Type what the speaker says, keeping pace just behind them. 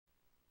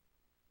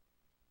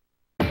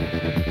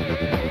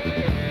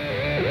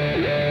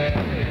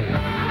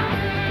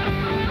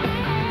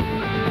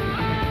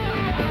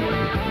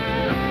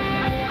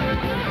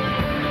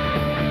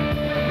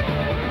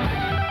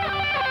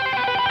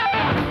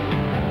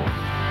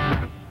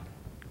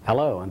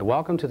Hello and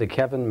welcome to the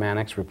Kevin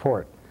Mannix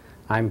Report.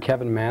 I'm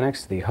Kevin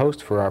Mannix, the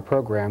host for our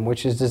program,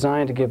 which is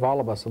designed to give all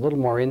of us a little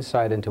more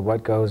insight into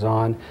what goes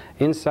on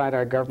inside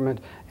our government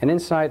and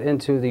insight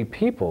into the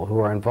people who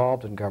are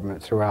involved in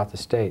government throughout the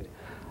state.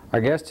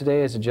 Our guest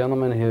today is a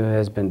gentleman who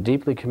has been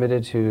deeply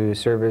committed to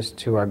service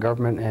to our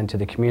government and to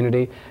the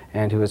community,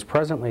 and who is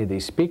presently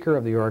the Speaker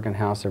of the Oregon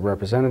House of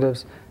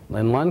Representatives,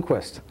 Lynn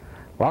Lundquist.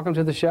 Welcome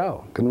to the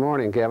show. Good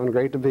morning, Kevin.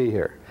 Great to be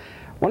here.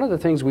 One of the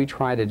things we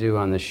try to do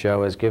on this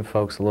show is give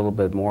folks a little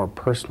bit more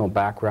personal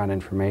background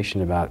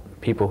information about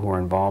people who are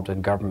involved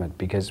in government,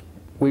 because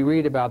we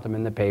read about them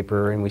in the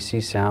paper and we see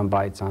sound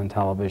bites on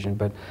television,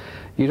 but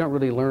you don't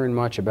really learn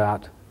much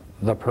about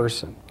the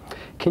person.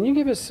 Can you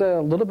give us a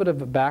little bit of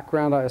a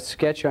background, a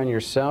sketch on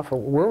yourself?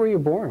 Where were you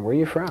born? Where are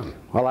you from?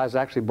 Well, I was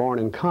actually born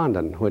in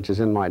Condon, which is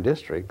in my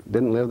district.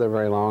 Didn't live there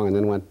very long and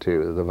then went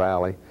to the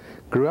Valley.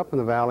 Grew up in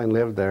the Valley and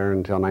lived there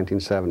until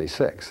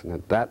 1976. And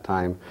at that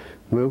time,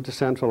 moved to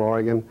Central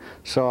Oregon.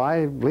 So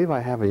I believe I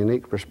have a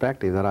unique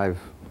perspective that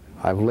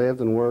I've lived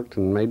and worked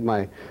and made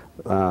my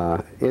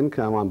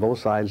income on both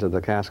sides of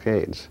the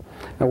Cascades.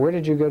 Now, where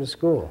did you go to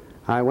school?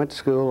 I went to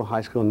school,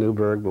 high school in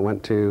Newburgh, but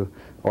went to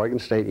Oregon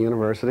State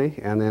University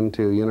and then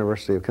to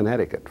University of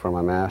Connecticut for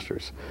my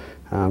master's.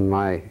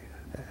 My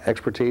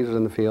expertise was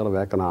in the field of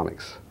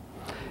economics.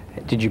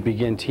 Did you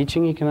begin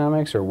teaching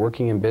economics or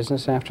working in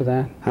business after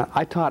that?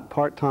 I taught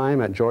part-time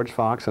at George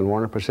Fox and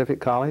Warner Pacific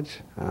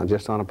College,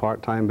 just on a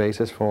part-time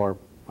basis for,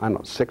 I don't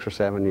know, 6 or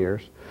 7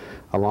 years,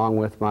 along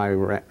with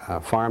my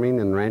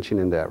farming and ranching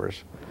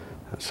endeavors.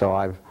 So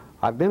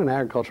I've been in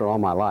agriculture all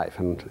my life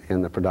and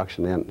in the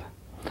production end.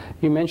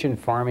 You mentioned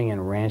farming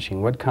and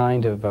ranching. What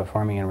kind of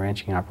farming and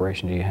ranching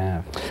operation do you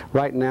have?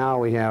 Right now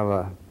we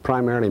have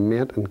primarily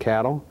mint and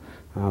cattle.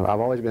 I've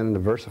always been a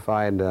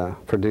diversified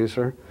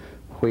producer.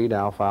 Wheat,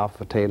 alfalfa,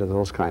 potatoes,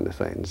 those kind of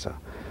things.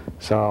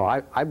 So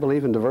I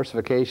believe in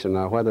diversification,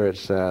 whether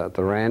it's at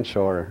the ranch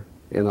or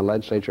in the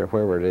legislature or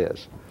wherever it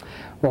is.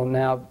 Well,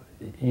 now,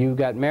 you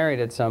got married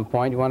at some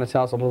point. You want to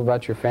tell us a little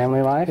about your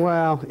family life?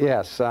 Well,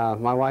 yes.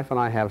 My wife and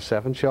I have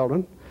 7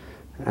 children,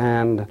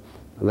 and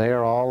they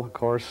are all, of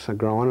course,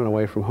 grown and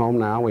away from home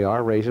now. We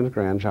are raising a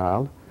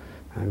grandchild.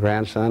 A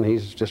grandson,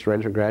 he's just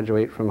ready to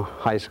graduate from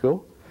high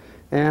school.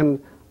 And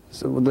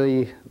so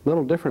the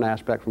little different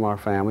aspect from our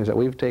family is that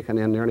we've taken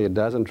in nearly a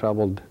dozen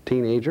troubled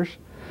teenagers,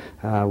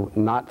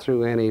 not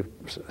through any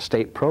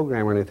state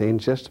program or anything,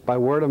 just by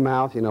word of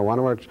mouth. You know, one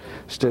of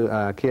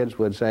our kids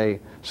would say,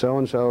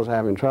 so-and-so's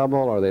having trouble,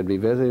 or they'd be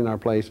visiting our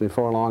place, and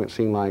before long it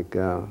seemed like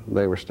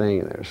they were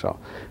staying there. So,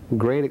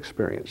 great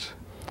experience.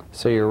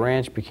 So your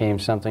ranch became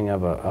something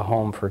of a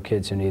home for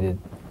kids who needed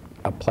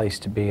a place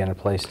to be and a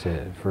place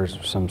for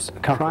some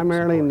comfort.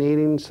 Primarily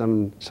needing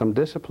some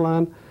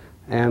discipline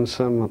and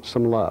some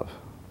love.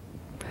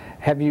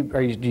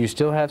 Do you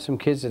still have some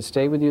kids that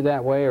stay with you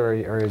that way,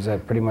 or is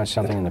that pretty much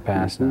something in the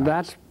past now?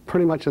 That's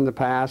pretty much in the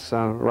past.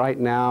 Right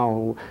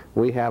now,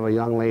 we have a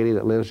young lady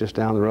that lives just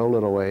down the road a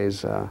little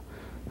ways,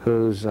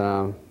 whose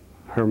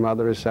her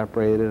mother is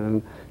separated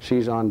and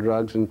she's on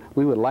drugs, and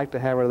we would like to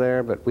have her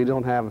there, but we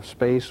don't have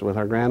space with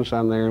our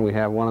grandson there, and we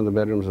have one of the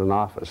bedrooms as an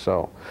office.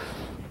 So,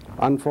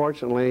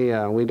 unfortunately,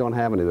 we don't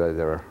have anybody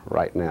there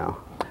right now.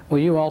 Well,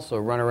 you also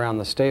run around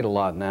the state a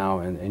lot now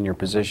in your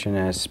position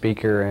as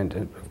Speaker, and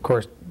of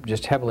course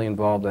just heavily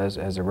involved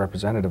as a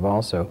representative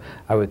also.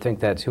 I would think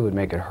that too would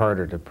make it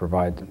harder to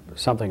provide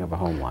something of a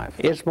home life.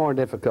 It's more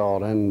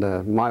difficult,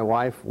 and my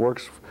wife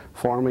works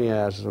for me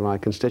as my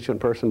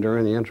constituent person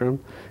during the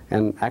interim,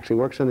 and actually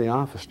works in the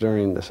office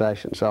during the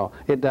session. So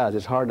it does.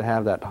 It's hard to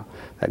have that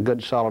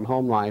good solid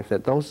home life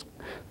that those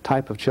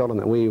type of children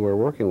that we were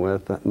working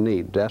with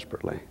need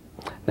desperately.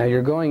 Now,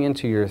 you're going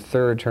into your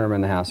 3rd term in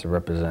the House of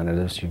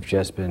Representatives. You've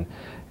just been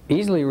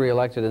easily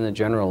reelected in the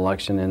general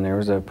election, and there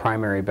was a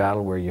primary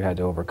battle where you had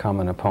to overcome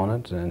an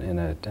opponent in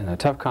a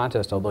tough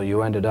contest, although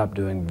you ended up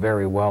doing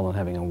very well and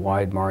having a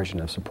wide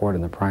margin of support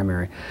in the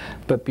primary.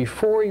 But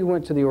before you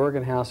went to the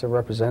Oregon House of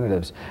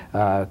Representatives,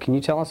 can you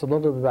tell us a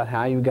little bit about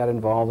how you got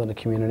involved in the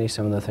community,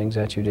 some of the things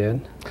that you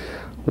did?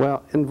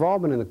 Well,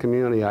 involvement in the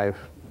community,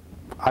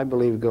 I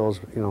believe, goes,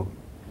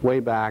 way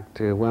back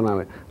to when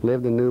I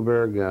lived in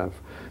Newburgh.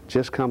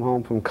 Just come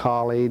home from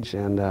college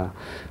and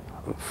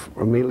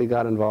immediately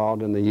got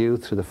involved in the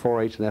youth through the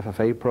 4-H and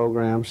FFA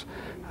programs.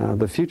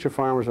 The Future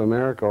Farmers of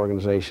America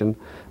organization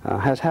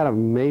has had a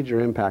major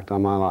impact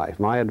on my life.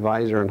 My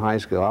advisor in high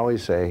school, I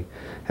always say,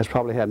 has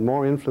probably had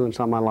more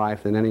influence on my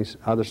life than any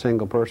other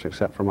single person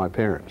except for my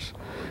parents.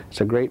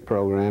 It's a great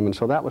program, and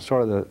so that was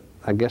sort of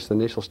I guess the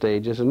initial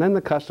stages, and then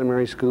the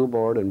customary school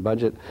board and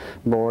budget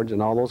boards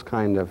and all those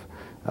kind of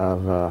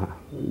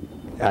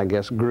I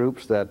guess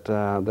groups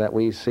that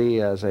we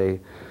see as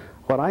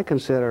what I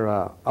consider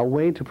a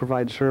way to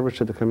provide service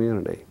to the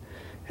community.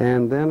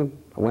 And then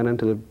I went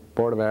into the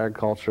Board of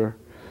Agriculture,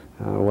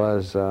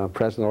 was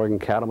president of the Oregon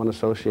Cattlemen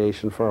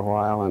Association for a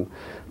while, and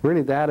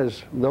really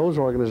those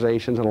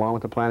organizations, along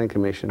with the Planning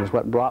Commission, is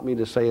what brought me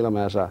to Salem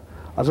as a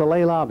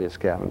lay lobbyist,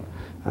 Kevin.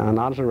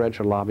 Not as a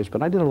registered lobbyist,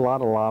 but I did a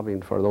lot of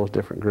lobbying for those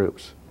different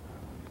groups.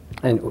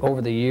 And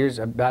over the years,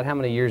 about how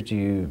many years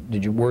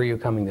were you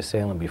coming to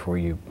Salem before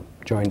you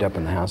joined up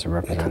in the House of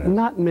Representatives?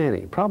 Not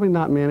many, probably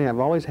not many. I've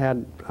always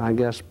had, I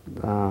guess,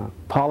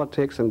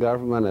 politics and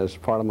government as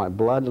part of my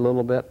blood a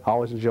little bit.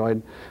 Always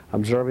enjoyed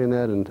observing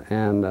it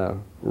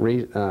and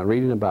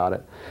reading about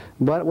it.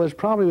 But it was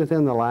probably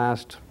within the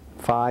last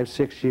 5,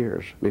 6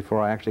 years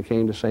before I actually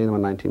came to Salem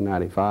in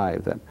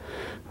 1995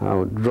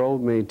 that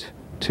drove me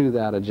to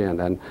that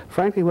agenda. And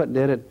frankly, what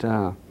did it,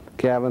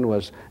 Kevin,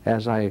 was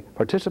as I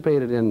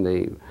participated in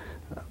the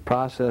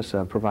process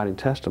of providing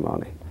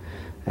testimony.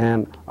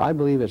 And I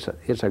believe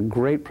it's a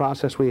great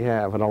process we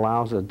have. It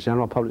allows the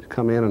general public to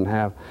come in and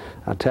have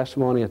a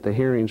testimony at the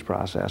hearings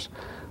process.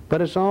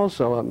 But it's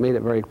also made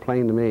it very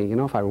plain to me, you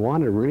know, if I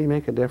wanted to really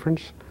make a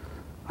difference,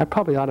 I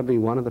probably ought to be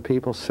one of the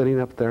people sitting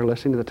up there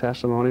listening to the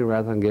testimony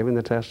rather than giving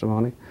the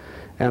testimony.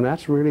 And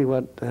that's really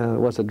what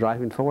was the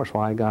driving force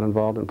why I got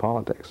involved in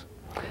politics.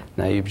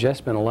 Now, you've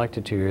just been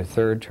elected to your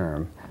 3rd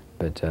term.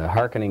 But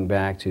hearkening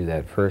back to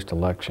that first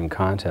election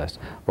contest,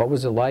 what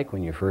was it like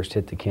when you first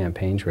hit the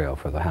campaign trail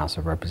for the House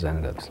of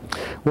Representatives?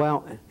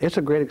 Well, it's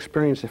a great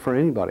experience for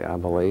anybody, I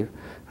believe.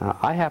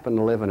 I happen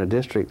to live in a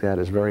district that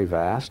is very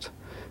vast.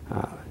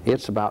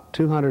 It's about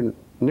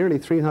nearly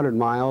 300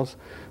 miles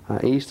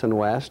east and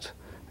west,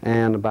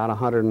 and about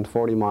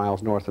 140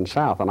 miles north and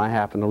south. And I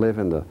happen to live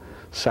in the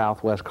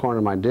southwest corner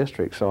of my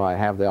district, so I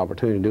have the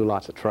opportunity to do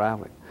lots of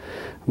traveling.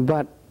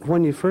 But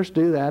when you first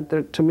do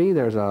that, to me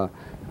there's a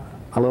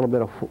little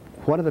bit of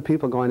what are the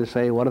people going to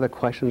say, what are the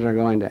questions they're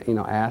going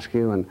to ask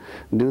you, and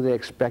do they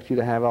expect you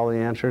to have all the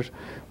answers?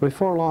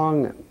 Before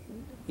long,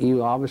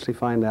 you obviously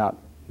find out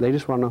they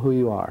just want to know who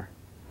you are,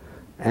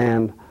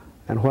 and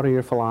what are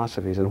your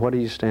philosophies, and what do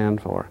you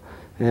stand for.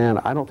 And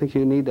I don't think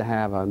you need to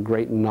have a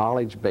great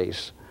knowledge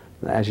base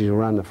as you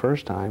run the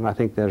first time. I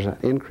think there's an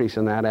increase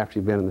in that after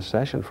you've been in the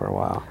session for a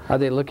while. Are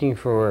they looking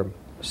for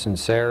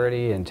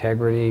sincerity,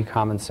 integrity,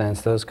 common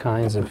sense, those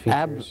kinds of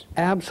features?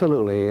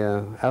 Absolutely.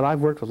 And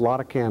I've worked with a lot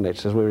of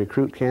candidates as we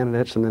recruit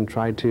candidates and then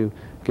try to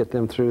get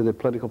them through the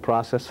political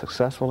process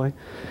successfully.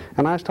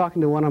 And I was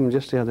talking to one of them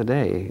just the other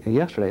day,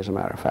 yesterday as a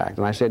matter of fact,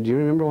 and I said, do you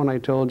remember when I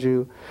told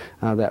you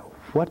that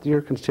what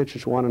your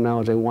constituents want to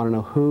know is they want to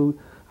know who,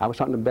 I was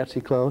talking to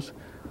Betsy Close,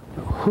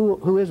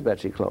 who is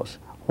Betsy Close?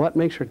 What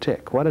makes her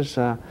tick? What is,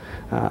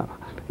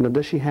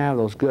 does she have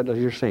those good, as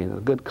you're saying,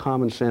 those good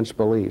common sense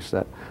beliefs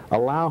that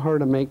allow her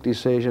to make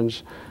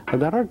decisions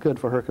that are good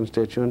for her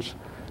constituents,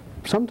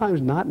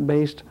 sometimes not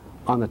based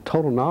on the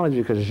total knowledge,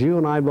 because you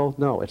and I both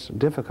know it's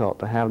difficult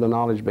to have the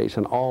knowledge base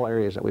in all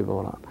areas that we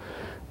vote on.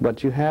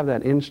 But you have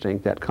that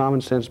instinct, that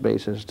common sense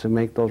basis to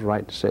make those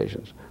right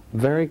decisions.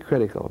 Very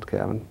critical,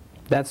 Kevin.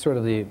 That's sort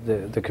of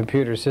the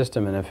computer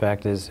system, in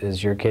effect,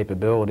 is your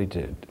capability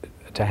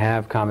to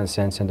have common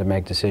sense and to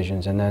make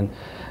decisions, and then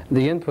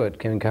the input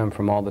can come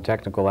from all the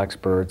technical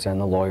experts and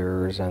the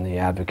lawyers and the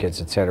advocates,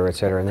 et cetera,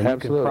 and then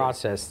Absolutely. you can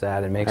process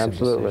that and make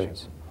Absolutely. some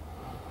decisions.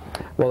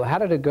 Well, how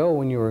did it go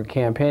when you were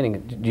campaigning?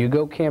 Do you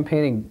go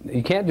campaigning?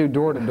 You can't do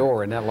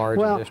door-to-door in that large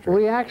district. Well,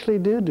 we actually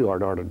do our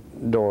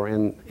door-to-door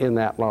in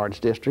that large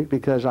district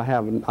because I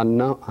have a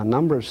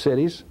number of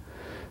cities.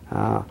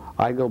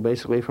 I go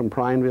basically from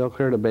Prineville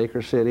clear to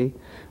Baker City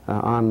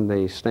on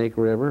the Snake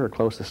River, or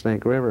close to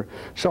Snake River.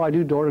 So I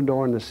do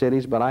door-to-door in the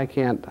cities, but I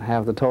can't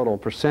have the total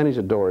percentage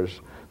of doors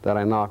that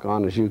I knock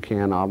on as you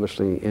can,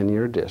 obviously, in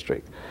your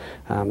district.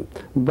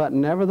 But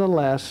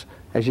nevertheless,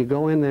 as you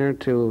go in there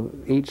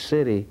to each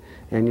city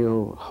and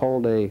you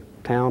hold a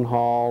town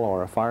hall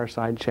or a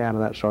fireside chat or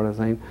that sort of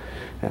thing,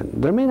 and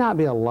there may not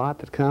be a lot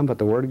that come, but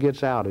the word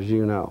gets out, as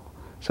you know.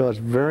 So it's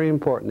very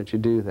important that you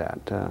do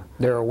that.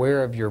 They're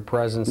aware of your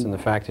presence and the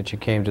fact that you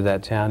came to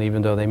that town,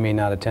 even though they may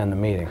not attend the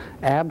meeting.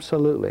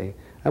 Absolutely.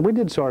 And we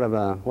did sort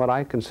of what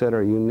I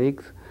consider a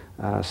unique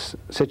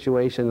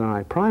situation in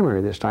my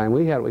primary this time.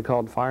 We had what we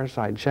called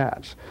fireside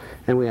chats,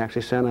 and we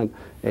actually sent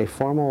a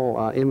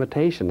formal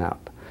invitation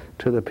out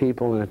to the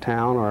people in a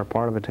town or a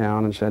part of a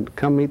town and said,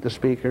 come meet the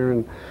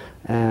speaker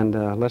and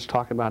let's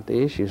talk about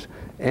the issues.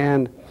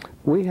 And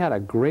we had a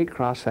great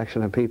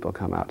cross-section of people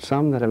come out,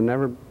 some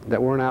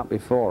that weren't out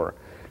before.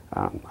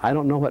 I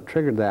don't know what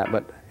triggered that,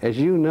 but as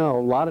you know,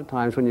 a lot of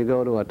times when you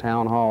go to a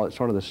town hall, it's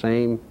sort of the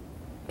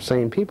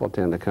same people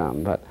tend to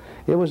come. But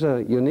it was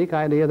a unique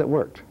idea that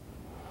worked.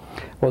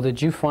 Well,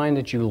 did you find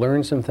that you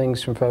learned some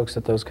things from folks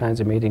at those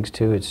kinds of meetings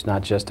too? It's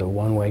not just a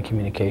one-way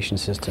communication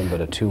system, but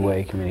a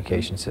two-way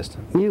communication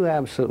system. You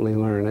absolutely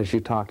learn as you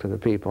talk to the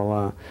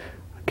people.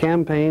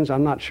 Campaigns,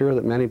 I'm not sure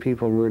that many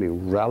people really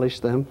relish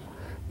them,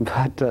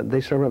 but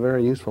they serve a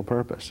very useful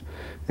purpose.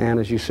 And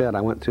as you said,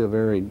 I went through a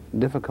very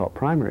difficult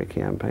primary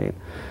campaign.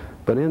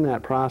 But in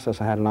that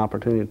process, I had an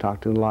opportunity to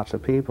talk to lots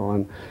of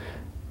people,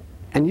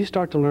 and you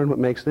start to learn what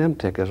makes them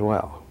tick as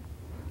well.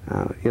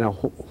 You know,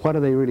 what do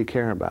they really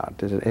care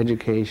about? Is it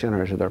education,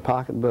 or is it their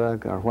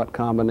pocketbook, or what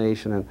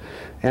combination?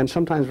 And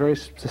sometimes very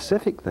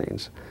specific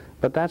things.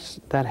 But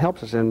that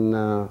helps us in,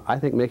 I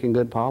think, making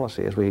good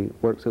policy as we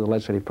work through the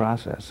legislative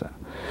process.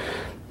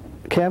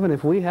 Kevin,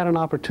 if we had an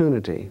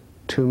opportunity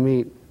to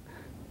meet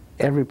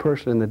every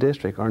person in the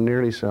district, or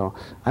nearly so,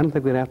 I don't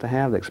think we'd have to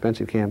have the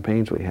expensive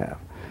campaigns we have.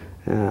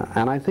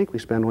 And I think we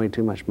spend way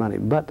too much money.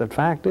 But the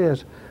fact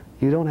is,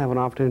 you don't have an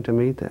opportunity to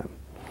meet them.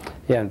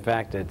 Yeah, in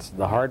fact,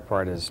 the hard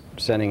part is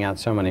sending out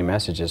so many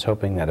messages,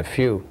 hoping that a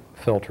few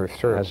filter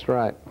through. That's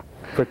right,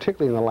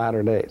 particularly in the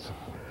latter days.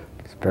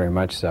 Very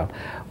much so.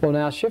 Well,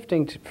 now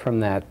shifting from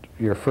that,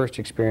 your first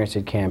experience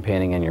at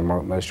campaigning and your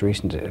most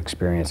recent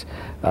experience,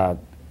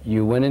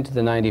 you went into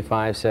the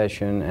 '95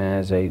 session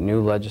as a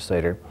new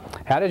legislator.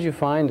 How did you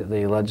find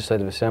the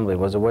Legislative Assembly?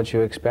 Was it what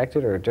you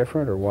expected, or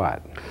different, or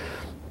what?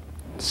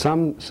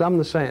 Some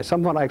the same,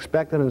 some what I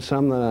expected, and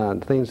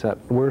some things that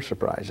were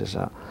surprises.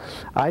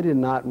 I did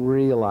not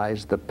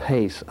realize the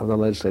pace of the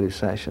legislative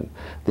session,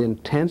 the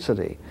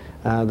intensity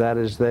that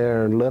is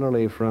there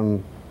literally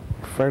from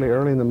fairly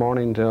early in the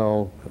morning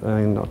till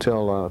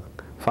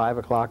 5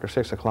 o'clock or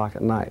 6 o'clock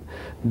at night,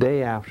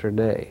 day after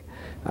day.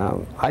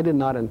 I did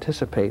not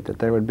anticipate that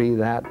there would be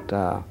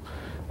that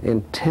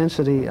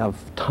intensity of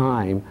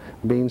time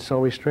being so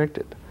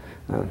restricted.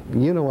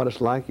 You know what it's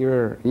like.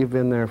 You've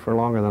been there for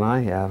longer than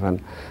I have,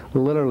 and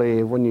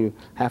literally when you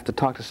have to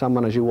talk to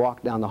someone as you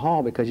walk down the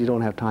hall because you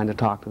don't have time to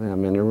talk to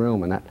them in your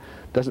room, and that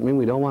doesn't mean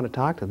we don't want to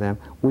talk to them.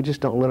 We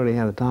just don't literally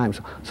have the time.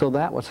 So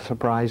that was a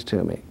surprise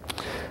to me.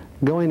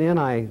 Going in,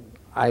 I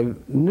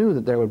knew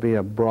that there would be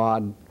a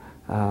broad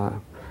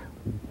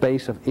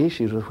base of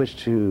issues with which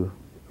to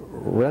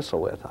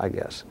wrestle with, I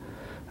guess,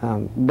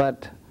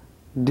 but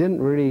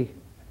didn't really,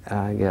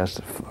 I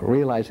guess,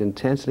 realize the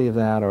intensity of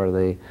that or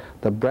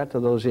the breadth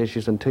of those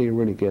issues until you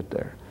really get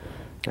there.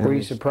 And were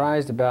you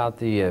surprised about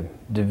the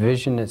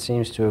division that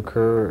seems to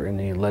occur in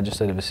the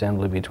Legislative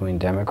Assembly between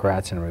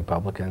Democrats and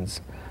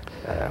Republicans?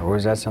 Or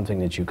is that something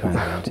that you kind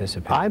of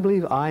anticipated? I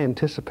believe I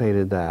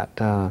anticipated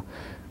that.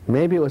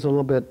 Maybe it was a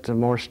little bit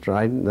more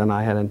strident than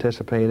I had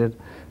anticipated.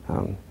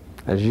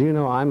 As you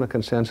know, I'm a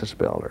consensus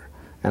builder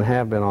and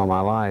have been all my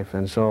life,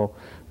 and so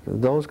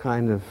those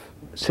kind of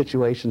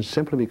situations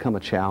simply become a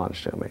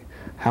challenge to me.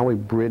 How we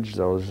bridge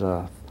those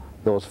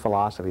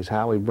philosophies,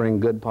 how we bring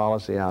good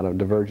policy out of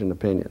divergent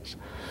opinions.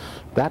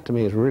 That to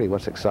me is really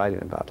what's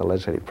exciting about the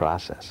legislative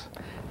process.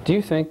 Do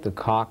you think the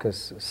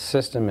caucus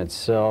system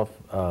itself,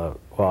 well,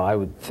 I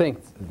would think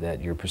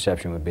that your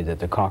perception would be that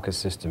the caucus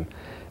system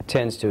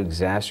tends to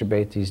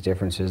exacerbate these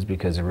differences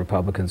because the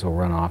Republicans will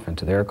run off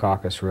into their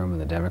caucus room and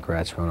the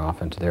Democrats run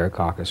off into their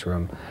caucus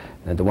room.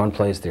 And the one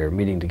place they're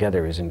meeting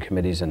together is in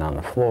committees and on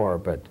the floor,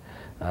 but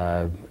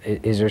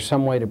is there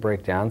some way to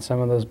break down some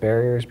of those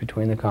barriers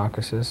between the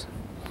caucuses?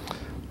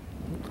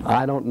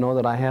 I don't know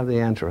that I have the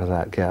answer for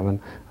that, Kevin.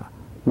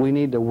 We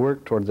need to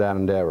work towards that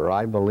endeavor.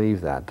 I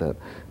believe that.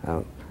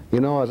 You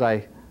know, as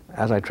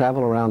I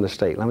travel around the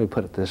state, let me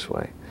put it this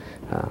way.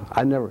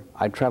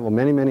 I travel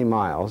many, many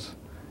miles,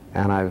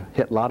 and I've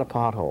hit a lot of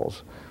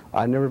potholes.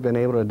 I've never been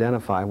able to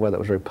identify whether it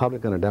was a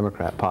Republican or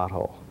Democrat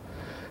pothole.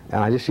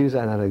 And I just use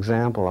that as an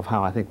example of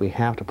how I think we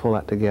have to pull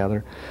that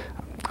together.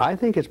 I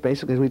think it's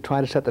basically, as we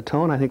try to set the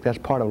tone, I think that's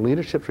part of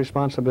leadership's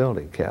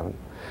responsibility, Kevin,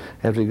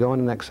 as we go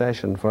into the next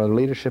session for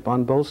leadership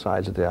on both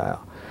sides of the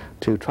aisle,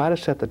 to try to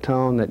set the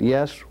tone that,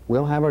 yes,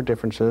 we'll have our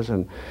differences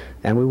and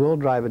we will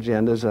drive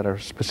agendas that are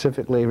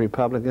specifically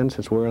Republican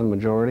since we're in the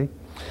majority,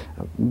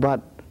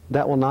 but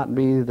that will not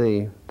be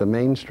the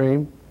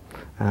mainstream.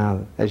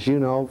 As you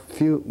know,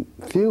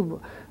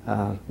 few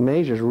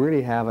measures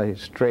really have a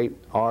straight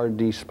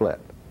RD split.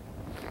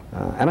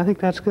 And I think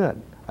that's good.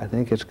 I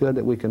think it's good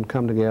that we can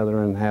come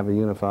together and have a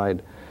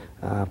unified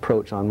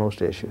approach on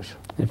most issues.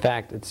 In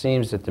fact, it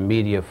seems that the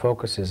media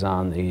focuses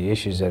on the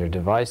issues that are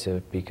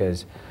divisive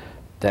because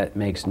that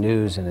makes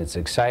news and it's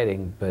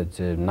exciting, but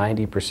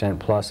 90%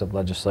 plus of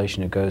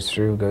legislation that goes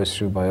through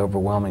by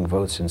overwhelming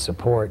votes in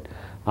support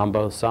on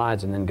both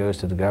sides and then goes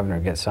to the governor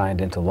and gets signed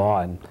into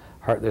law, and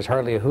there's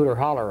hardly a hoot or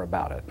holler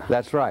about it.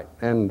 That's right,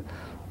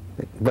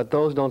 but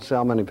those don't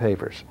sell many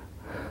papers.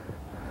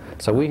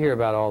 So we hear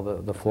about all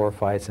the floor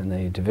fights and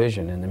the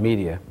division in the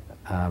media,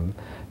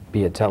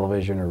 be it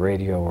television or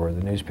radio or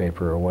the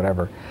newspaper or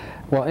whatever.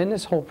 Well, in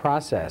this whole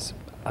process,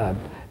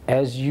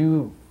 as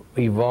you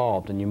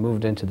evolved and you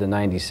moved into the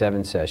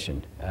 '97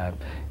 session,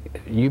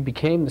 you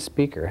became the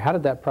speaker. How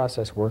did that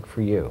process work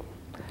for you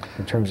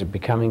in terms of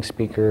becoming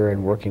speaker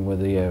and working with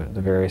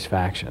the various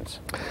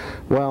factions?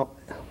 Well,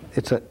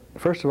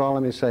 first of all,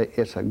 let me say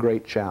it's a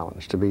great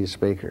challenge to be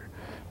speaker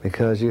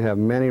because you have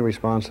many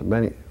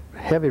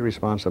heavy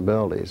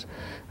responsibilities,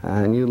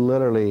 and you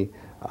literally,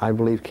 I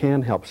believe,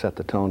 can help set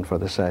the tone for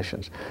the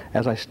sessions.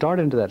 As I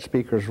started into that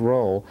speaker's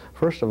role,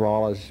 first of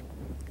all, as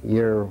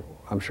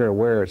I'm sure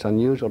aware, it's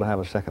unusual to have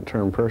a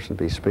second-term person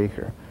be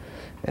speaker.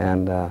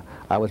 And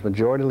I was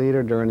majority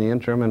leader during the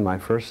interim in my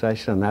first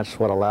session, and that's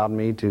what allowed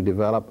me to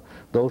develop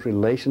those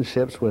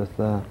relationships with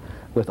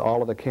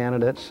all of the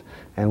candidates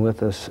and with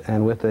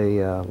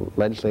the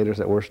legislators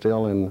that were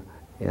still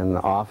in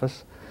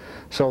office.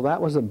 So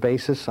that was the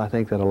basis, I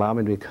think, that allowed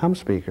me to become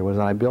speaker, was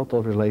that I built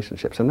those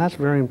relationships, and that's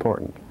very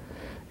important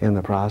in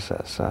the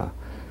process.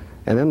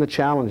 And then the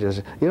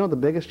challenges. You know, the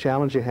biggest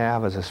challenge you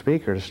have as a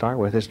speaker to start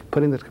with is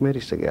putting the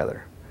committees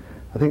together.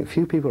 I think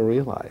few people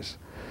realize.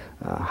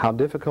 how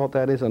difficult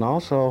that is, and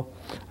also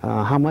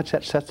how much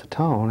that sets the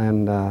tone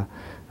and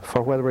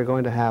for whether we're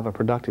going to have a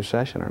productive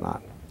session or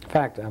not. In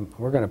fact,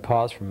 we're going to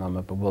pause for a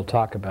moment, but we'll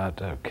talk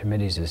about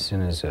committees as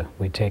soon as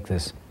we take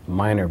this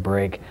minor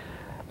break.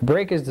 The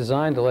break is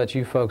designed to let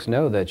you folks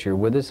know that you're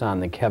with us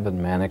on the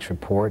Kevin Mannix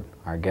Report.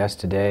 Our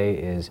guest today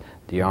is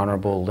the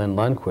Honorable Lynn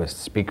Lundquist,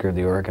 Speaker of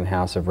the Oregon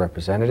House of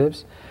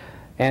Representatives.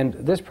 And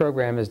this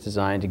program is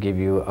designed to give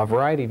you a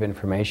variety of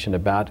information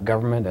about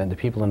government and the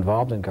people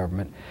involved in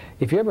government.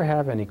 If you ever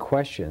have any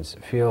questions,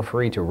 feel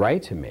free to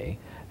write to me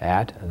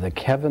at the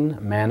Kevin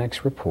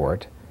Mannix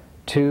Report,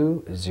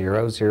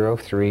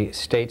 2003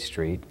 State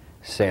Street,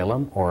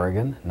 Salem,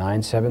 Oregon,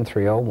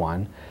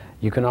 97301.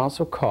 You can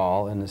also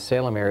call in the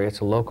Salem area. It's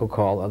a local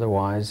call,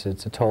 otherwise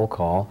it's a toll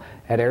call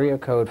at area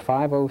code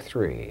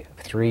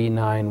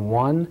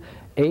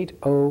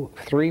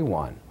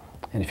 503-391-8031.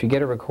 And if you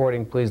get a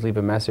recording, please leave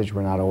a message.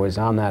 We're not always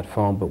on that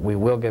phone, but we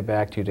will get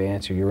back to you to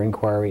answer your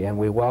inquiry, and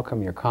we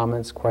welcome your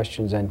comments,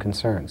 questions, and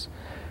concerns.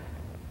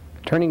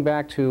 Turning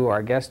back to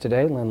our guest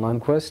today, Lynn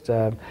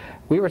Lundquist,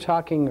 we were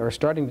talking, or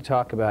starting to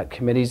talk, about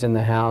committees in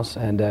the House,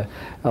 and a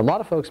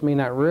lot of folks may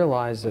not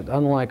realize that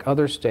unlike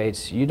other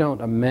states, you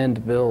don't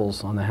amend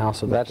bills on the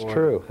House of the That's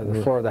true.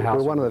 The floor of the House.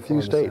 We're one of the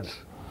few states.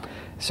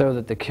 So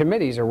that the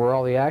committees are where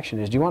all the action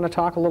is. Do you want to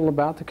talk a little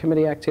about the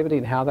committee activity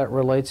and how that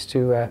relates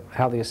to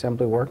how the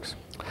Assembly works?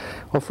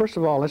 Well, first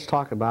of all, let's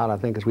talk about, I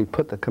think, as we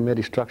put the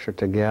committee structure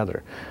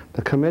together.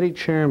 The committee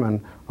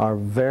chairmen are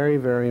very,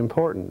 very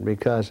important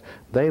because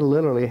they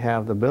literally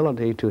have the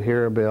ability to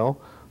hear a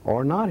bill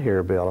or not hear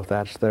a bill if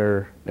that's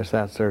their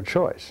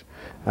choice.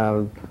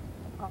 A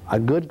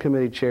good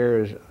committee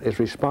chair is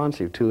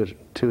responsive to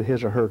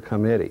his or her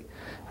committee,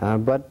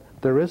 but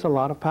there is a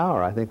lot of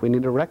power. I think we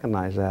need to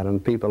recognize that,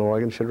 and people in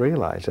Oregon should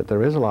realize that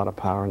there is a lot of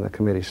power in the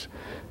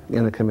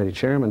committee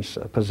chairman's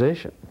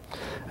position.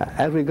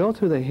 As we go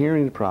through the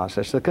hearing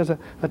process, because a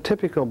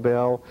typical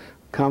bill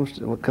comes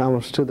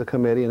to the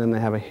committee and then they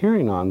have a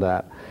hearing on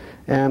that.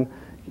 And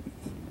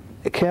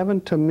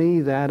Kevin, to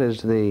me, that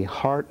is the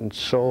heart and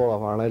soul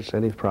of our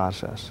legislative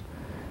process,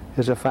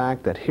 is the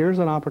fact that here's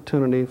an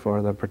opportunity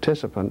for the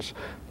participants,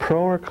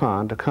 pro or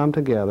con, to come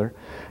together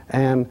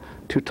and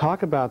to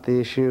talk about the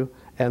issue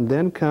and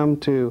then come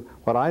to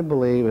what I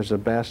believe is the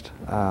best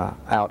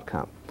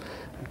outcome.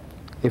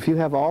 If you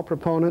have all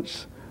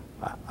proponents,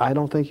 I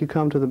don't think you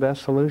come to the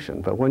best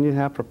solution. But when you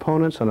have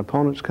proponents and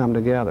opponents come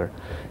together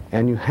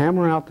and you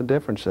hammer out the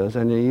differences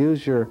and you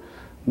use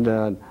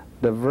the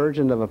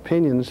divergence of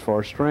opinions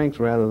for strength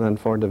rather than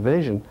for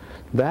division,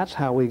 that's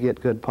how we get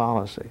good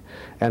policy.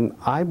 And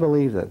I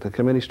believe that the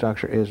committee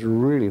structure is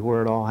really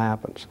where it all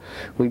happens.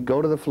 We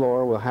go to the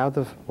floor, we'll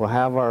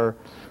have our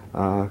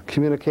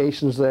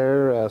communications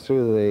there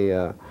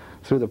through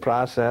the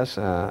process,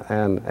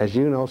 and as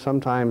you know,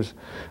 sometimes,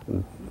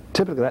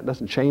 typically that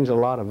doesn't change a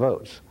lot of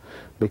votes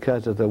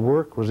because of the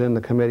work was in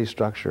the committee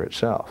structure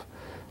itself.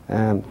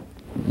 And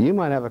you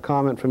might have a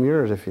comment from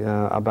yours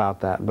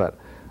about that, but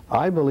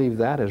I believe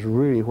that is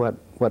really what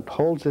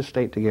holds this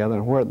state together,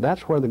 and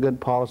that's where the good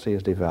policy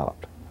is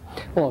developed.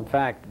 Well, in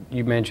fact,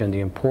 you mentioned the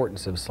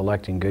importance of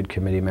selecting good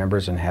committee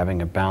members and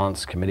having a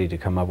balanced committee to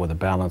come up with a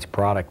balanced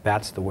product.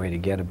 That's the way to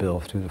get a bill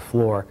through the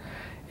floor.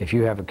 If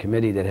you have a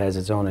committee that has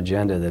its own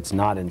agenda that's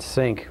not in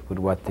sync with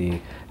what the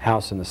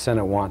House and the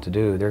Senate want to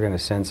do, they're going to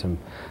send some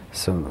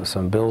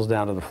bills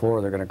down to the floor.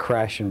 They're going to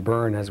crash and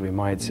burn, as we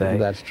might say.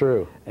 That's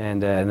true.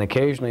 And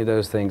occasionally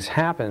those things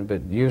happen,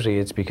 but usually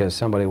it's because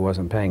somebody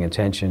wasn't paying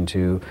attention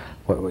to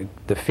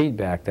the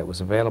feedback that was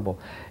available.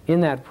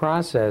 In that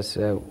process,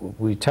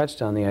 we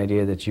touched on the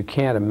idea that you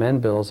can't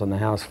amend bills on the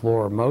House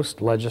floor.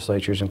 Most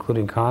legislatures,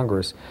 including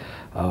Congress,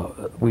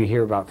 we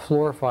hear about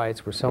floor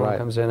fights where someone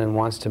comes in and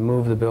wants to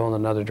move the bill in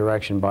another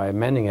direction by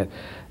amending it.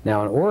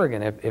 Now in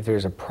Oregon, if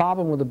there's a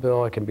problem with the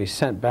bill, it can be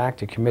sent back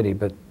to committee,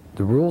 but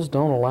the rules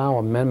don't allow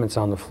amendments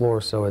on the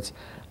floor, so it's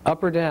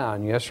up or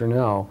down, yes or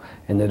no,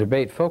 and the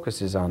debate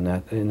focuses on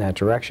that, in that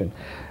direction.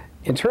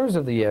 In terms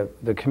of the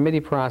committee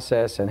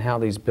process and how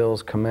these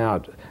bills come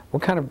out,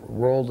 what kind of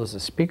role does the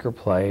Speaker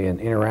play in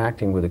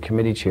interacting with the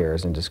committee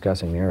chairs and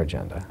discussing their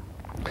agenda?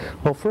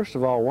 Well, first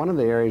of all, one of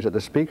the areas that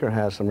the Speaker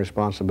has some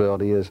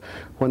responsibility is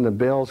when the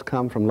bills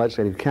come from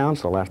Legislative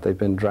Council after they've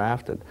been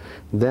drafted,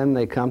 then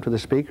they come to the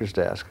Speaker's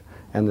desk,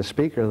 and the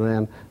Speaker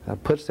then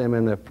puts them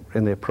in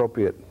the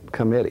appropriate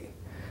committee.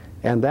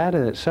 And that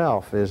in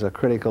itself is a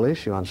critical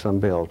issue on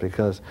some bills,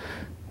 because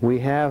we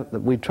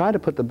try to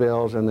put the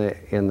bills in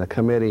the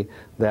committee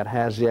that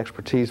has the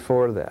expertise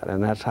for that,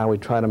 and that's how we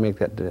try to make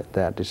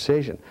that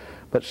decision.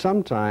 But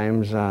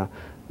sometimes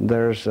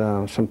there's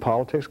some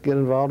politics get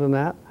involved in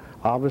that,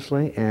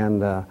 obviously,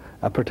 and a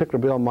particular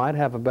bill might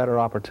have a better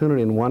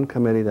opportunity in one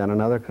committee than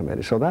another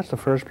committee. So that's the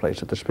first place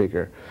that the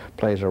Speaker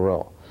plays a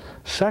role.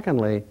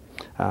 Secondly,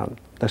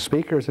 the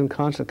Speaker is in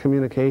constant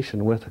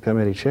communication with the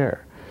committee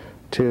chair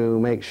to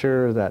make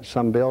sure that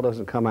some bill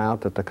doesn't come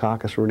out that the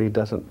caucus really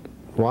doesn't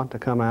want to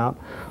come out,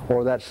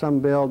 or that some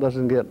bill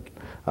doesn't get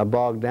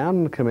bogged down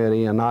in the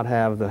committee and not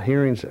have the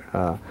hearings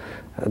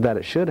that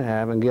it should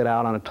have and get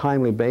out on a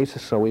timely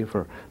basis, so we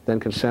then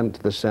can send it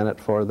to the Senate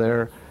for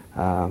their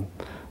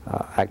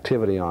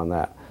activity on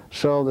that.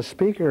 So the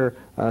Speaker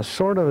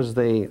sort of is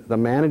the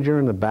manager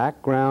in the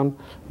background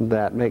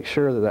that makes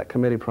sure that that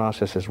committee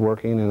process is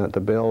working and that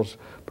the bills,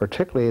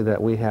 particularly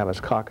that we have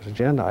as caucus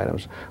agenda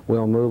items,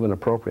 will move in an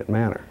appropriate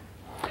manner.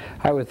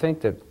 I would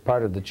think that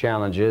part of the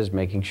challenge is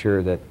making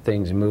sure that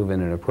things move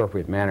in an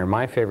appropriate manner.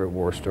 My favorite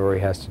war story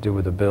has to do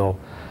with a bill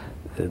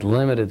that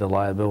limited the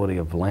liability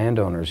of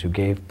landowners who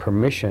gave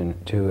permission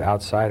to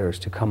outsiders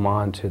to come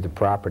on to the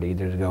property,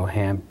 either to go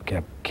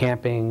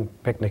camping,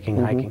 picnicking,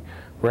 hiking,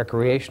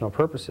 recreational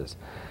purposes.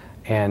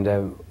 And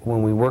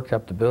when we worked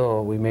up the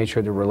bill, we made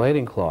sure the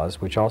relating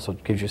clause, which also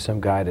gives you some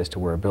guide as to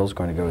where a bill's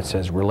going to go, it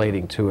says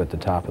relating to at the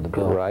top of the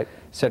bill. Right.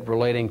 Said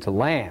relating to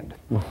land.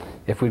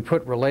 If we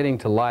put relating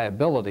to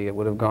liability, it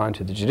would have gone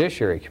to the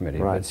Judiciary Committee.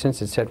 Right. But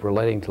since it said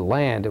relating to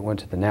land, it went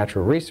to the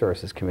Natural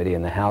Resources Committee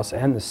in the House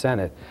and the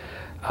Senate.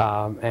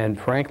 And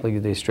frankly,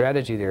 the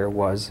strategy there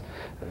was,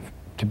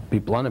 to be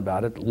blunt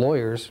about it,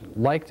 lawyers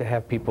like to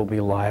have people be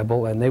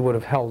liable, and they would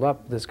have held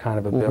up this kind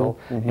of a bill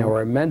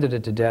or amended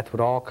it to death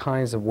with all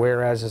kinds of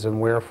whereases and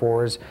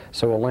wherefores,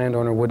 so a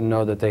landowner wouldn't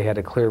know that they had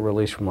a clear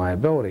release from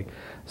liability.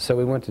 So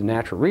we went to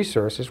natural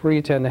resources, where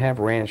you tend to have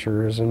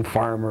ranchers and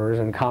farmers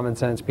and common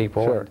sense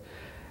people. Sure.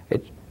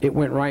 It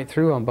went right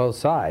through on both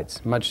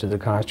sides, much to the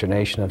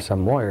consternation of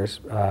some lawyers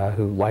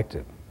who liked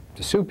to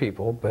sue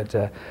people,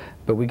 but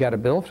we got a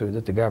bill through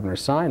that the governor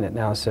signed that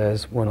now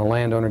says when a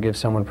landowner gives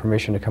someone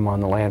permission to come on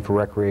the land for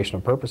recreational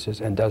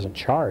purposes and doesn't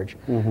charge,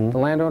 the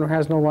landowner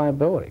has no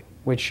liability,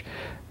 which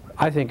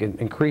I think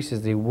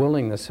increases the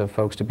willingness of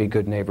folks to be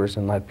good neighbors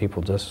and let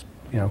people just,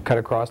 you know, cut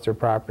across their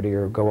property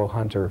or go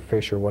hunt or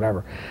fish or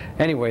whatever.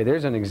 Anyway,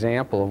 there's an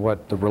example of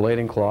what the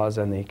relating clause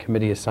and the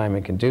committee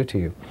assignment can do to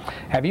you.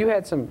 Have you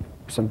had some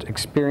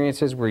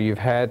experiences where you've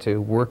had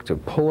to work to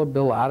pull a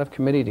bill out of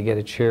committee to get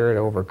a chair to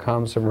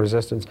overcome some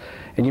resistance?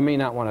 And you may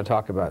not want to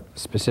talk about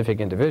specific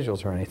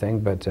individuals or anything,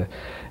 but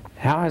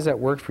how has that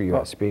worked for you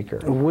as Speaker?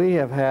 We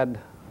have had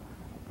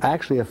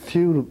actually a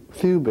few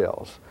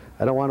bills.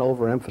 I don't want to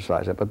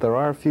overemphasize it, but there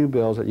are a few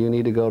bills that you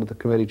need to go to the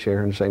committee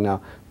chair and say,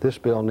 now, this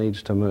bill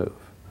needs to move.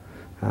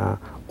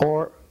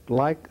 Or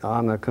like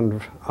on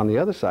the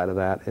other side of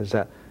that is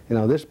that, you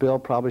know, this bill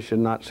probably should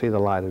not see the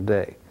light of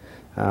day.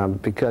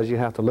 Because you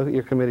have to look at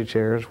your committee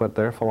chairs, what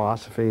their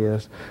philosophy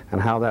is, and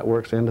how that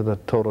works into the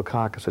total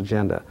caucus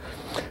agenda.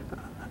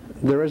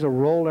 There is a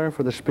role there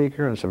for the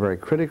Speaker, and it's a very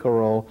critical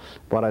role,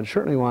 but I'd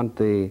certainly want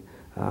the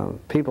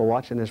people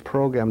watching this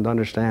program to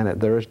understand that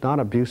there is not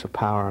abuse of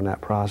power in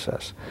that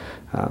process.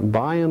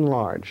 By and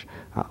large,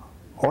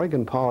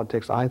 Oregon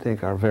politics, I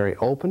think, are very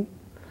open,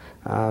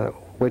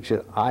 which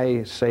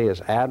I say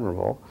is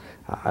admirable.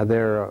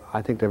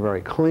 I think they're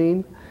very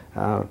clean,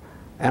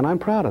 and I'm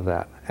proud of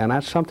that. And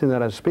that's something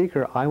that as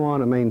Speaker I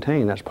want to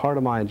maintain. That's part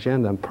of my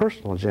agenda and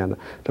personal agenda,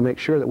 to make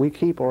sure that we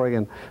keep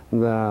Oregon,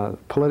 the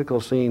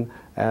political scene,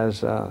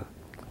 as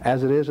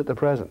it is at the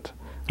present.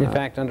 In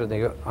fact,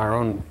 under our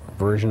own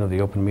version of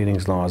the open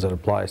meetings law as it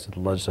applies to the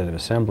Legislative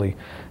Assembly,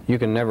 you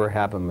can never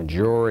have a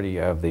majority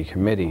of the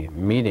committee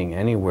meeting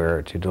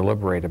anywhere to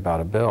deliberate about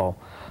a bill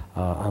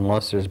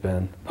unless there's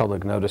been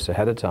public notice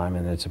ahead of time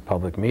and it's a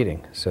public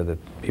meeting, so that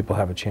people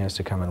have a chance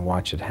to come and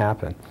watch it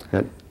happen.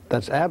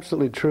 That's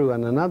absolutely true.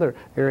 And another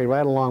area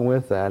right along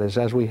with that is,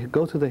 as we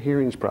go through the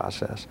hearings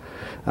process,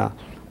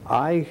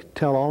 I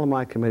tell all of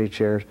my committee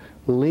chairs,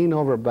 lean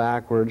over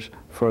backwards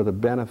for the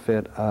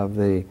benefit of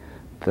the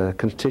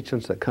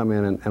constituents that come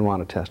in and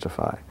want to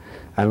testify.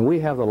 I mean,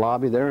 we have the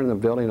lobby, they're in the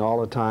building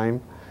all the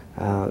time,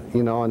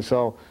 you know, and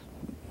so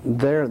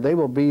they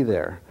will be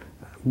there.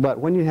 But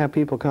when you have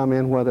people come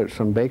in, whether it's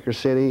from Baker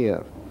City,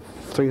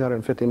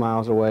 350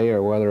 miles away,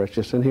 or whether it's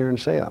just in here in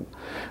Salem,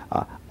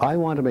 I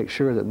want to make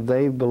sure that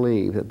they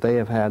believe that they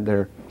have had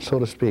their, so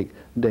to speak,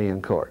 day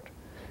in court.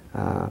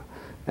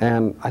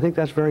 And I think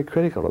that's very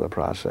critical to the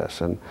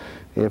process. And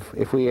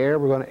if we err,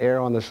 we're going to err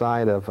on the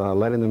side of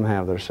letting them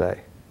have their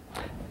say.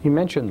 You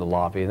mentioned the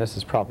lobby, and this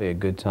is probably a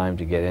good time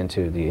to get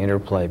into the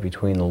interplay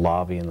between the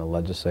lobby and the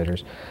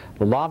legislators.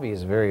 The lobby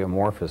is a very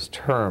amorphous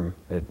term.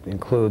 It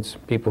includes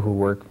people who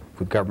work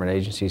with government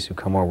agencies who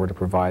come over to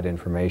provide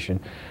information,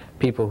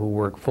 people who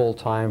work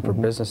full-time for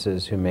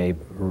businesses who may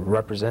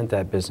represent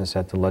that business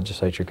at the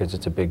legislature because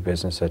it's a big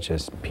business such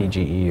as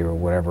PGE or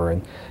whatever,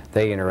 and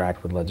they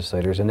interact with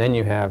legislators. And then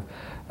you have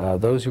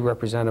those who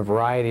represent a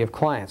variety of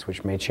clients,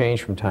 which may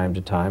change from time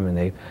to time,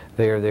 and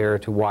they are there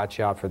to watch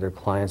out for their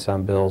clients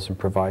on bills and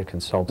provide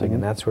consulting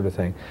and that sort of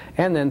thing.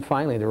 And then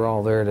finally, they're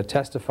all there to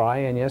testify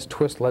and, yes,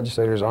 twist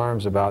legislators'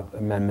 arms about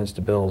amendments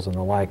to bills and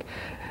the like.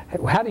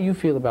 How do you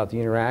feel about the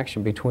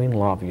interaction between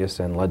lobbyists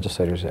and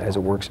legislators as it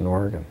works in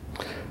Oregon?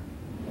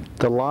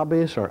 The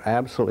lobbyists are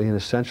absolutely an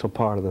essential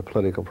part of the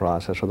political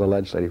process or the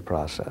legislative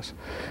process.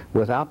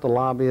 Without the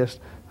lobbyists,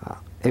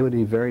 it would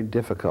be very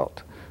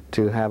difficult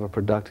to have a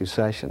productive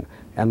session.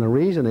 And the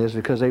reason is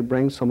because they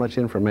bring so much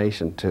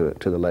information to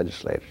the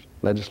legislators.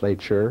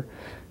 legislature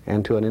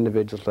and to an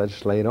individual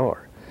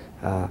legislator.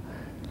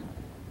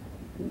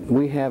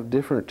 We have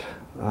different,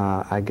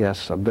 I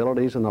guess,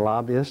 abilities in the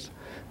lobbyists.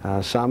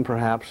 Some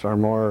perhaps are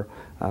more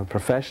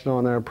professional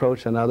in their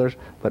approach than others,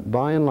 but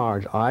by and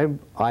large, I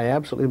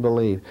absolutely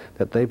believe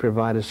that they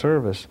provide a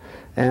service,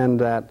 and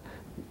that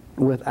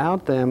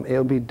without them, it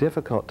would be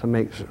difficult to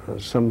make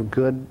some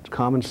good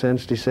common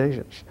sense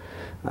decisions.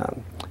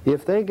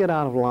 If they get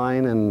out of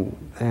line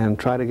and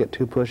try to get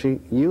too pushy,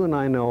 you and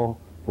I know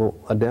will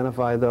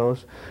identify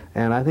those,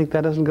 and I think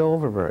that doesn't go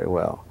over very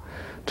well.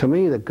 To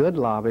me, the good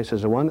lobbyist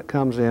is the one that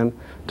comes in,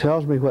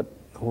 tells me what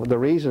the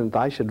reason that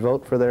I should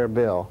vote for their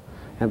bill,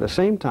 and at the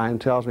same time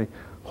tells me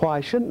why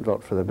I shouldn't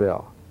vote for the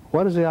bill.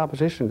 What is the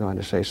opposition going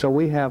to say? So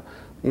we have,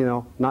 you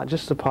know, not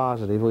just the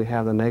positive, we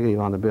have the negative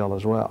on the bill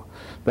as well.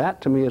 That,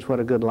 to me, is what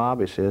a good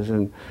lobbyist is,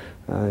 and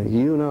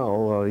you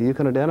know, you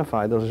can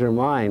identify those in your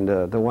mind,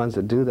 the ones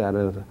that do that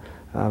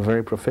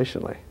very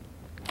proficiently.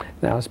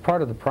 Now, as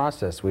part of the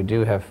process, we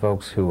do have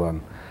folks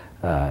who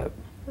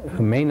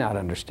may not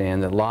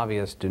understand that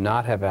lobbyists do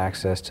not have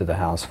access to the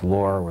House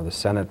floor or the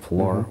Senate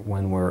floor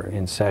when we're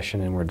in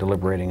session and we're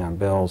deliberating on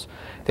bills.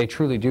 They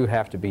truly do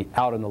have to be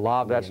out in the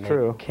lobby. That's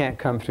true. They can't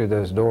come through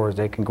those doors.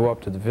 They can go up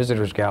to the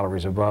visitors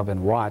galleries above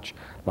and watch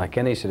like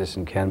any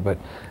citizen can, but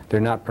they're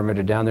not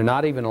permitted down. They're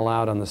not even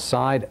allowed on the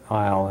side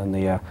aisle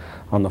and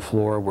on the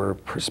floor where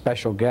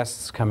special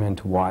guests come in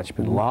to watch,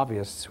 but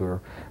lobbyists who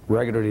are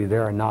regularly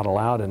there are not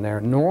allowed in there,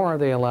 nor are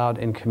they allowed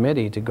in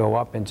committee to go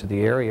up into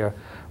the area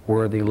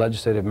where the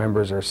legislative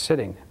members are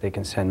sitting. They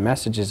can send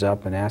messages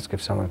up and ask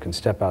if someone can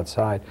step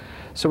outside.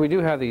 So we do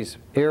have these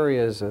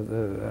areas,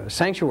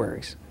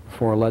 sanctuaries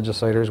for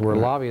legislators where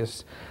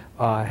lobbyists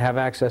have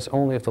access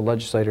only if the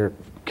legislator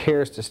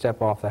cares to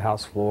step off the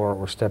House floor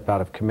or step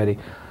out of committee.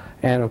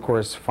 And of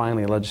course,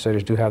 finally,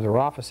 legislators do have their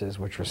offices,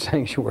 which are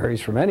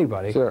sanctuaries from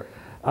anybody. Sure.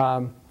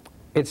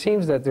 It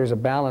seems that there's a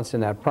balance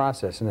in that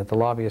process and that the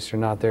lobbyists are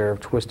not there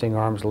twisting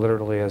arms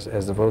literally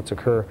as the votes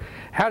occur.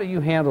 How do you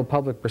handle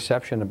public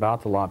perception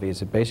about the lobby?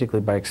 Is it basically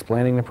by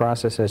explaining the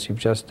process as you've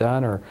just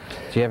done, or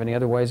do you have any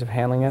other ways of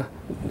handling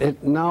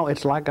it? No,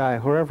 it's like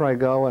wherever I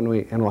go and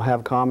we'll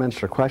have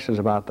comments or questions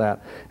about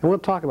that, and we'll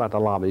talk about the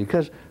lobby,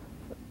 because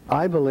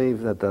I believe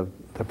that the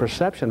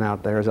perception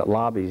out there is that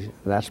lobbies,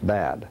 that's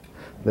bad.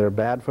 They're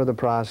bad for the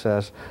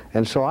process,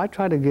 and so I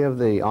try to give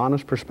the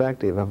honest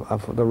perspective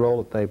of the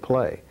role that they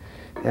play.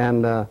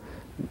 And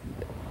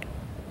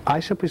I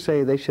simply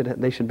say they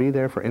should be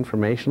there for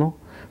informational.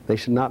 They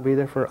should not be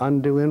there for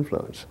undue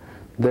influence.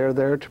 They're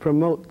there to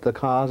promote the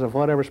cause of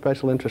whatever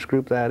special interest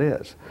group that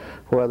is,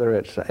 whether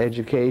it's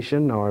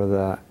education or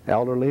the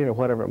elderly or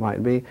whatever it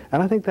might be.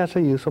 And I think that's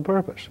a useful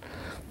purpose.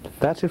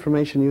 That's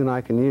information you and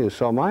I can use.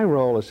 So my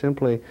role is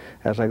simply,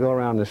 as I go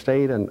around the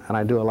state, and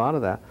I do a lot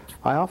of that,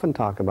 I often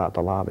talk about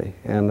the lobby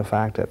and the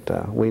fact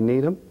that we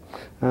need them,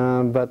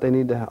 but they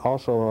need to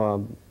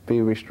also be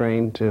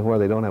restrained to where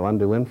they don't have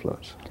undue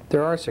influence.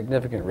 There are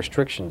significant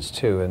restrictions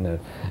too, and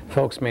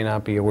folks may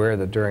not be aware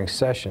that during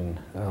session,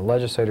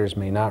 legislators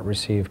may not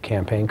receive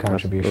campaign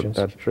contributions.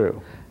 That's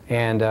true.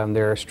 And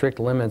there are strict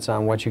limits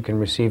on what you can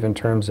receive in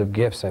terms of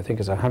gifts. I think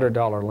it's a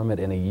 $100 limit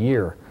in a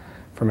year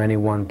from any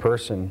one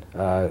person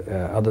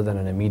other than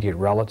an immediate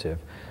relative,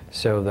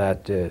 so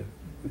that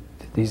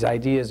these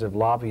ideas of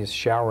lobbyists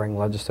showering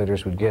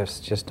legislators with gifts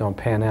just don't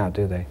pan out,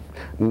 do they?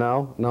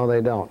 No,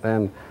 they don't.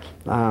 And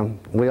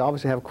we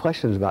obviously have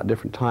questions about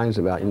different times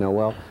about,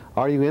 well,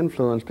 are you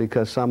influenced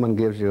because someone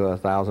gives you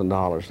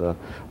 $1,000?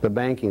 The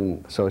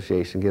banking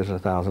association gives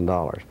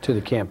 $1,000. To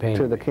the campaign.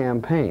 To the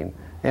campaign.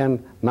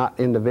 And not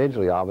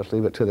individually, obviously,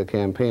 but to the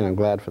campaign. I'm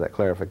glad for that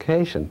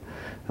clarification.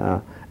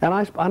 And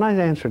I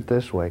answer it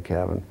this way,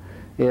 Kevin.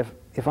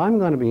 If I'm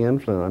going to be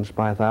influenced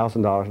by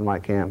 $1,000 in my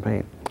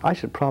campaign, I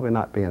should probably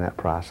not be in that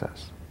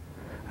process.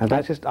 And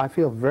that's just, I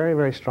feel very,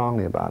 very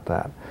strongly about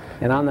that.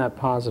 And on that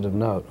positive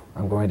note,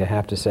 I'm going to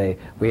have to say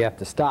we have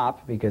to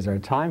stop because our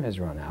time has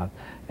run out.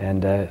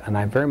 And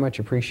I very much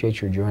appreciate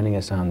your joining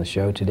us on the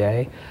show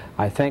today.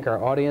 I thank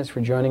our audience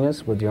for joining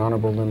us with the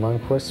Honorable Lynn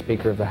Lundquist,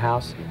 Speaker of the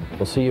House.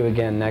 We'll see you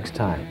again next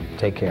time.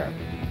 Take care.